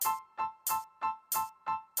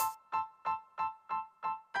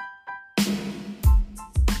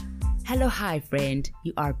Hello, hi friend.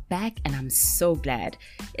 You are back and I'm so glad.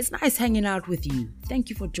 It's nice hanging out with you. Thank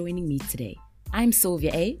you for joining me today. I'm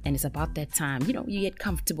Sylvia A, and it's about that time. You get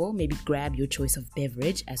comfortable, maybe grab your choice of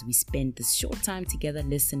beverage as we spend this short time together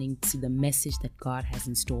listening to the message that God has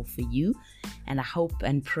in store for you. And I hope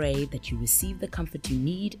and pray that you receive the comfort you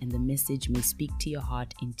need and the message may speak to your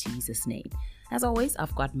heart in Jesus' name. As always,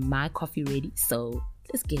 I've got my coffee ready, so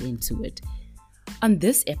let's get into it. On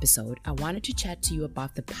this episode, I wanted to chat to you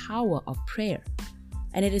about the power of prayer.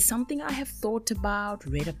 And it is something I have thought about,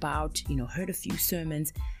 read about, heard a few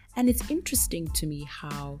sermons. And it's interesting to me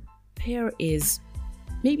how prayer is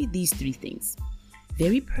maybe these three things.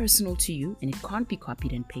 Very personal to you and it can't be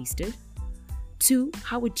copied and pasted. 2,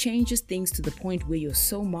 how it changes things to the point where you're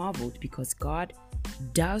so marveled because God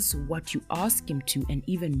does what you ask Him to and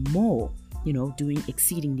even more, doing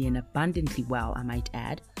exceedingly and abundantly well, I might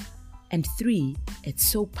add. And 3, it's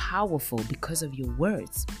so powerful because of your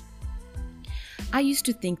words. I used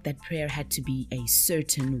to think that prayer had to be a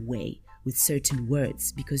certain way with certain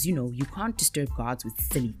words because, you can't disturb God with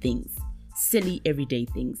silly things, silly everyday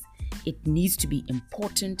things. It needs to be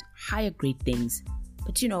important, higher grade things.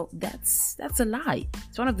 But, that's a lie.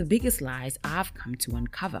 It's one of the biggest lies I've come to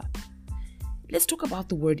uncover. Let's talk about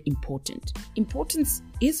the word important. Importance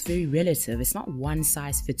is very relative. It's not one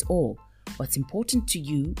size fits all. What's important to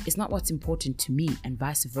you is not what's important to me and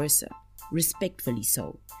vice versa, respectfully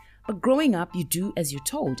so. But growing up, you do as you're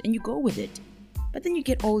told and you go with it. But then you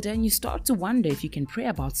get older and you start to wonder if you can pray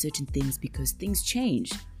about certain things because things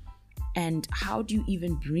change. And how do you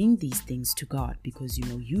even bring these things to God? Because,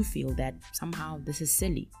 you feel that somehow this is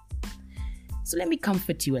silly. So let me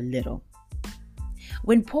comfort you a little.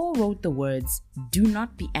 When Paul wrote the words, "Do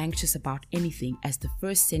not be anxious about anything," as the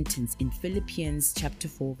first sentence in Philippians chapter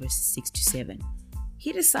 4, verses 6 to 7,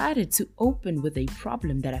 he decided to open with a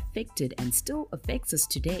problem that affected and still affects us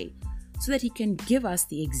today, so that he can give us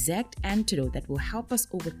the exact antidote that will help us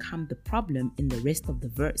overcome the problem in the rest of the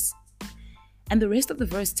verse. And the rest of the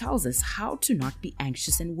verse tells us how to not be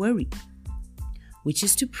anxious and worry, which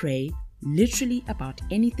is to pray literally about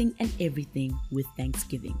anything and everything with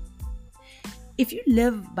thanksgiving. If you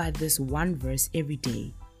live by this one verse every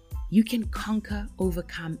day, you can conquer,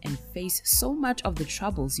 overcome, and face so much of the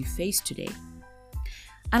troubles you face today.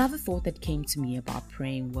 Another thought that came to me about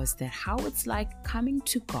praying was that how it's like coming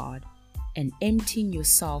to God and emptying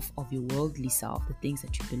yourself of your worldly self, the things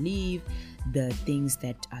that you believe, the things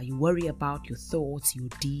that you worry about, your thoughts, your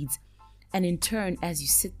deeds. And in turn, as you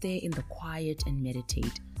sit there in the quiet and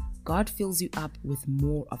meditate, God fills you up with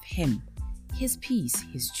more of Him, His peace,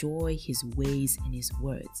 His joy, His ways, and His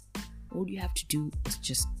words. All you have to do is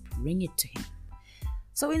just bring it to Him.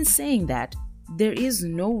 So in saying that, there is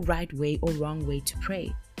no right way or wrong way to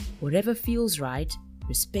pray. Whatever feels right,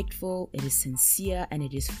 respectful, it is sincere, and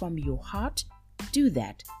it is from your heart, do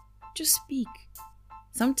that. Just speak.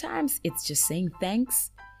 Sometimes it's just saying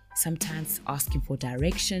thanks. Sometimes it's asking for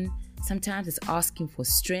direction. Sometimes it's asking for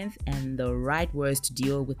strength and the right words to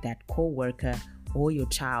deal with that co-worker or your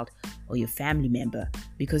child or your family member.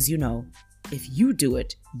 Because, if you do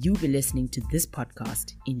it, you'll be listening to this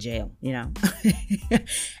podcast in jail,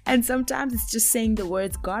 And sometimes it's just saying the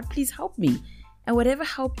words, "God, please help me." And whatever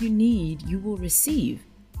help you need, you will receive.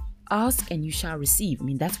 Ask and you shall receive.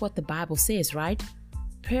 That's what the Bible says, right?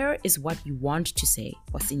 Prayer is what you want to say,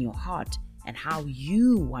 what's in your heart, and how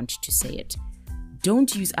you want to say it.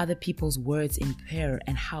 Don't use other people's words in prayer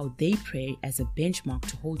and how they pray as a benchmark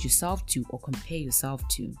to hold yourself to or compare yourself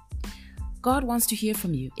to. God wants to hear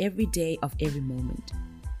from you every day of every moment.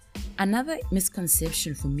 Another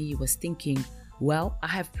misconception for me was thinking, well, I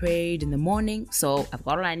have prayed in the morning, so I've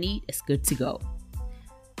got all I need, it's good to go.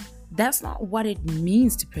 That's not what it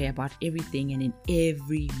means to pray about everything and in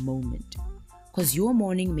every moment. Because your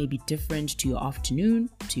morning may be different to your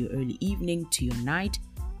afternoon, to your early evening, to your night,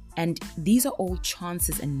 and these are all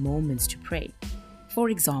chances and moments to pray. For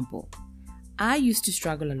example, I used to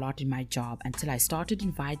struggle a lot in my job until I started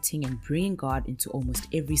inviting and bringing God into almost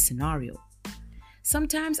every scenario.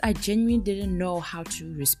 Sometimes I genuinely didn't know how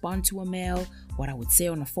to respond to a mail, what I would say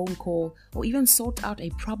on a phone call, or even sort out a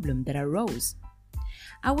problem that arose.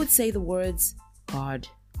 I would say the words, "God,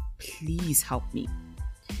 please help me."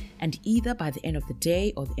 And either by the end of the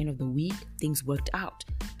day or the end of the week, things worked out.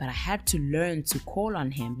 But I had to learn to call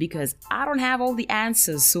on Him because I don't have all the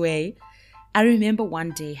answers, Sway. I remember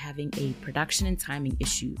one day having a production and timing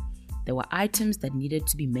issue. There were items that needed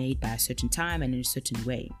to be made by a certain time and in a certain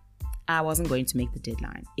way. I wasn't going to make the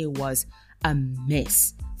deadline. It was a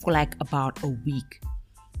mess for like about a week.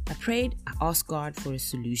 I prayed, I asked God for a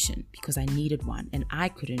solution because I needed one and I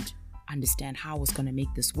couldn't understand how I was going to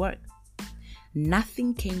make this work.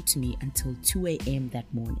 Nothing came to me until 2 a.m.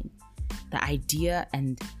 that morning. The idea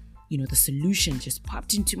and, the solution just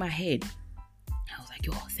popped into my head. I was like,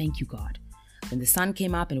 oh, thank you, God. When the sun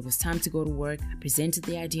came up and it was time to go to work, I presented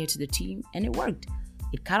the idea to the team and it worked.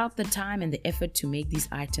 It cut out the time and the effort to make these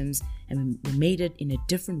items, and we made it in a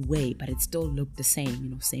different way, but it still looked the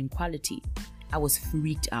same, same quality. I was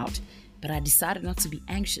freaked out, but I decided not to be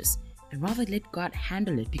anxious and rather let God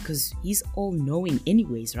handle it because He's all-knowing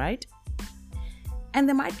anyways, right? And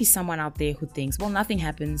there might be someone out there who thinks, well, nothing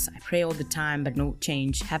happens. I pray all the time, but no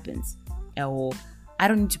change happens. Or I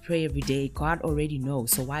don't need to pray every day. God already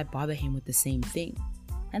knows, so why bother Him with the same thing?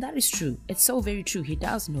 And that is true. It's so very true. He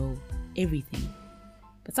does know everything.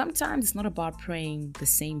 But sometimes it's not about praying the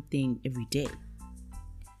same thing every day.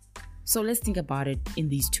 So let's think about it in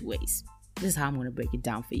these two ways. This is how I'm going to break it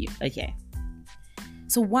down for you. Okay.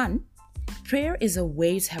 So 1, prayer is a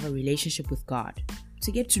way to have a relationship with God,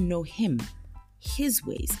 to get to know Him, His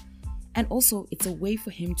ways. And also it's a way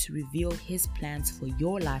for Him to reveal His plans for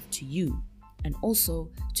your life to you, and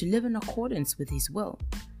also to live in accordance with His will.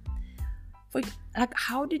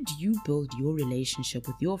 How did you build your relationship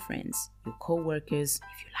with your friends, your co-workers,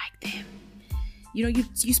 if you like them?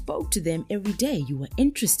 You spoke to them every day. You were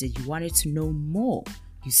interested. You wanted to know more.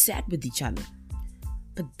 You sat with each other.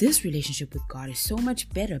 But this relationship with God is so much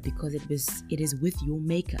better because it is with your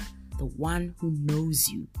Maker, the one who knows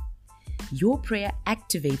you. Your prayer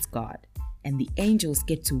activates God, and the angels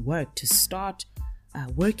get to work to start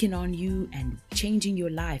working on you and changing your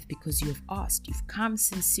life because you have asked. You've come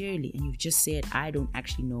sincerely and you've just said, I don't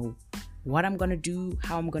actually know what I'm going to do,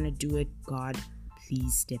 how I'm going to do it. God,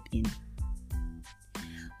 please step in.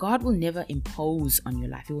 God will never impose on your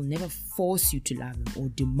life. He will never force you to love Him or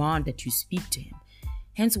demand that you speak to Him.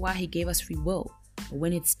 Hence why He gave us free will. But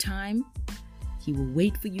when it's time, He will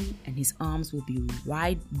wait for you and His arms will be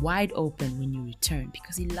wide open when you return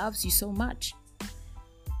because He loves you so much.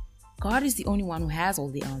 God is the only one who has all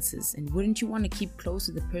the answers, and wouldn't you want to keep close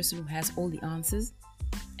to the person who has all the answers?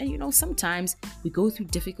 And sometimes we go through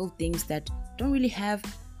difficult things that don't really have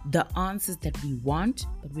the answers that we want,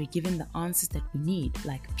 but we're given the answers that we need,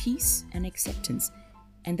 like peace and acceptance.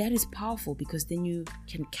 And that is powerful because then you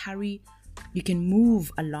can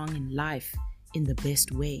move along in life in the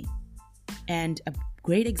best way. And a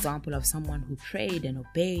great example of someone who prayed and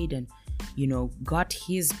obeyed and got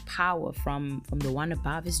his power from the one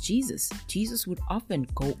above is Jesus. Jesus would often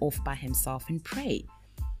go off by himself and pray.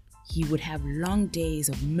 He would have long days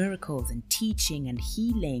of miracles and teaching and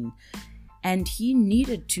healing, and he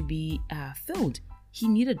needed to be filled. He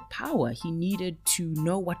needed power. He needed to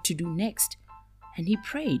know what to do next. And he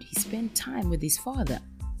prayed. He spent time with his Father.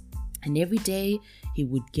 And every day he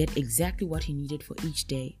would get exactly what he needed for each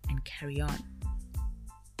day and carry on.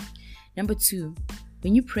 Number 2,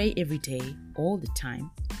 when you pray every day, all the time,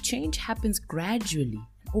 change happens gradually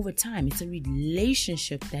and over time. It's a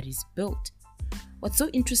relationship that is built. What's so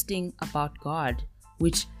interesting about God,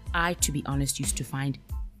 which I, to be honest, used to find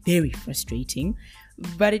very frustrating,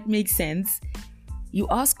 but it makes sense. You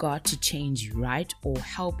ask God to change you, right? Or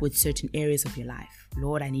help with certain areas of your life.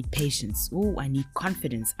 Lord, I need patience. Oh, I need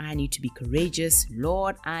confidence. I need to be courageous.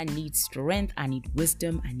 Lord, I need strength. I need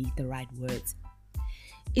wisdom. I need the right words.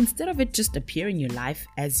 Instead of it just appearing in your life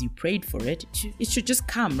as you prayed for it, it should just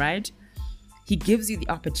come, right? He gives you the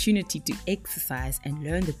opportunity to exercise and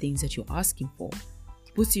learn the things that you're asking for.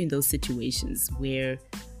 He puts you in those situations where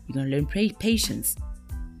you're going to learn patience,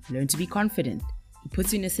 learn to be confident. He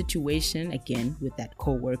puts you in a situation, again, with that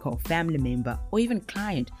co-worker or family member or even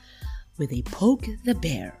client where they poke the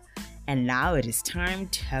bear. And now it is time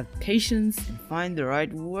to have patience and find the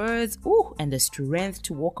right words, and the strength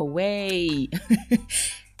to walk away.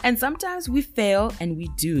 And sometimes we fail, and we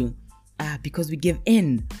do, because we give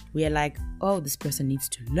in. We are like, this person needs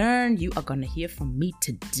to learn. You are going to hear from me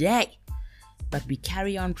today. But we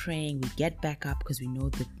carry on praying. We get back up because we know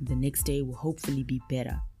that the next day will hopefully be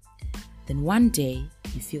better. Then one day,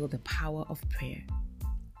 you feel the power of prayer.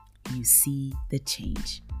 You see the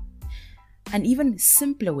change. An even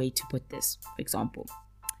simpler way to put this, for example,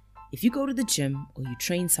 if you go to the gym or you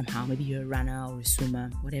train somehow, maybe you're a runner or a swimmer,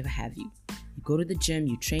 whatever have you. You go to the gym,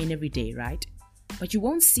 you train every day, right? But you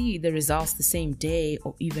won't see the results the same day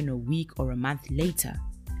or even a week or a month later.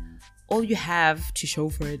 All you have to show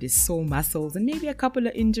for it is sore muscles and maybe a couple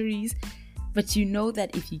of injuries. But you know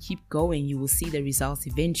that if you keep going, you will see the results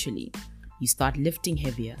eventually. You start lifting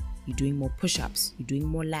heavier, you're doing more push-ups, you're doing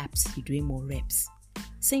more laps, you're doing more reps.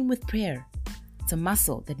 Same with prayer. It's a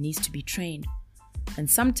muscle that needs to be trained. And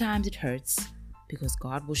sometimes it hurts because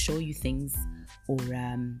God will show you things or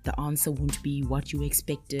the answer won't be what you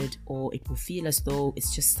expected, or it will feel as though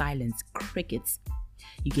it's just silence, crickets.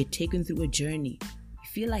 You get taken through a journey. You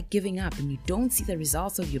feel like giving up and you don't see the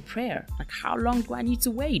results of your prayer. Like, how long do I need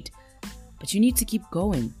to wait? But you need to keep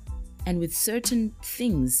going. And with certain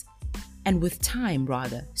things, and with time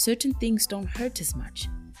rather, certain things don't hurt as much.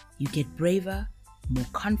 You get braver, more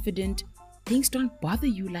confident. Things don't bother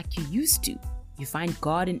you like you used to. You find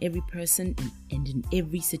God in every person and in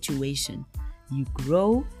every situation. You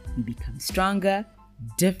grow, you become stronger,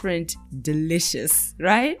 different, delicious,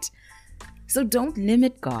 right? So don't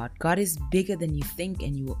limit God. God is bigger than you think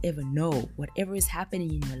and you will ever know. Whatever is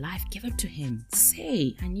happening in your life, give it to Him.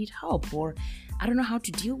 Say, I need help, or I don't know how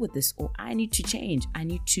to deal with this, or I need to change. I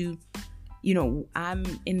need to, I'm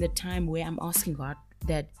in the time where I'm asking God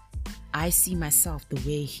that I see myself the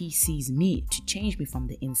way He sees me, to change me from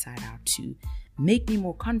the inside out, to make me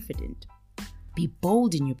more confident. Be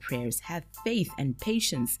bold in your prayers. Have faith and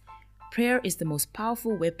patience. Prayer is the most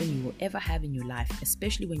powerful weapon you will ever have in your life,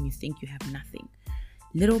 especially when you think you have nothing.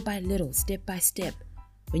 Little by little, step by step.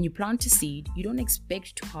 When you plant a seed, you don't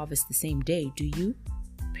expect to harvest the same day, do you?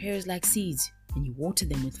 Prayer is like seeds, and you water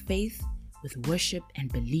them with faith, with worship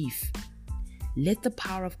and belief. Let the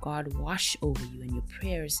power of God wash over you and your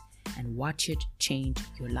prayers and watch it change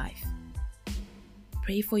your life.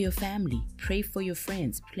 Pray for your family. Pray for your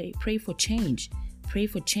friends. Pray for change. Pray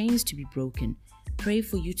for chains to be broken. Pray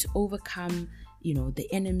for you to overcome, the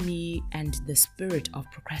enemy and the spirit of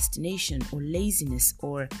procrastination or laziness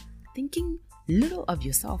or thinking little of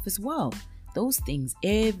yourself as well. Those things,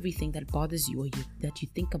 everything that bothers you or that you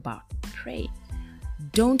think about, pray.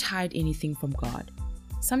 Don't hide anything from God.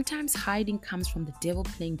 Sometimes hiding comes from the devil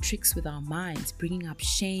playing tricks with our minds, bringing up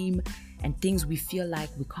shame and things we feel like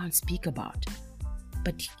we can't speak about.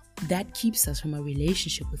 But that keeps us from a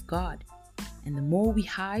relationship with God. And the more we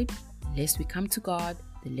hide, the less we come to God,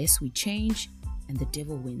 the less we change, and the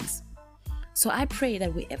devil wins. So I pray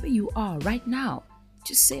that wherever you are right now,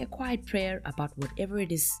 just say a quiet prayer about whatever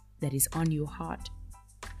it is that is on your heart.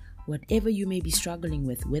 Whatever you may be struggling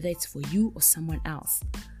with, whether it's for you or someone else,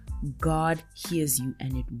 God hears you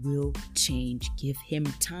and it will change. Give Him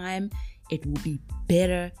time. It will be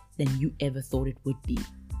better than you ever thought it would be.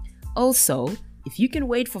 Also, if you can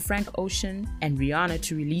wait for Frank Ocean and Rihanna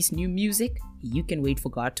to release new music, you can wait for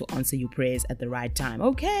God to answer your prayers at the right time.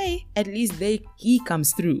 Okay, at least He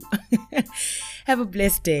comes through. Have a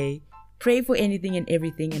blessed day. Pray for anything and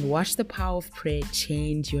everything and watch the power of prayer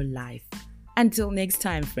change your life. Until next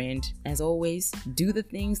time, friend, as always, do the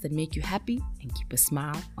things that make you happy and keep a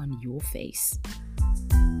smile on your face.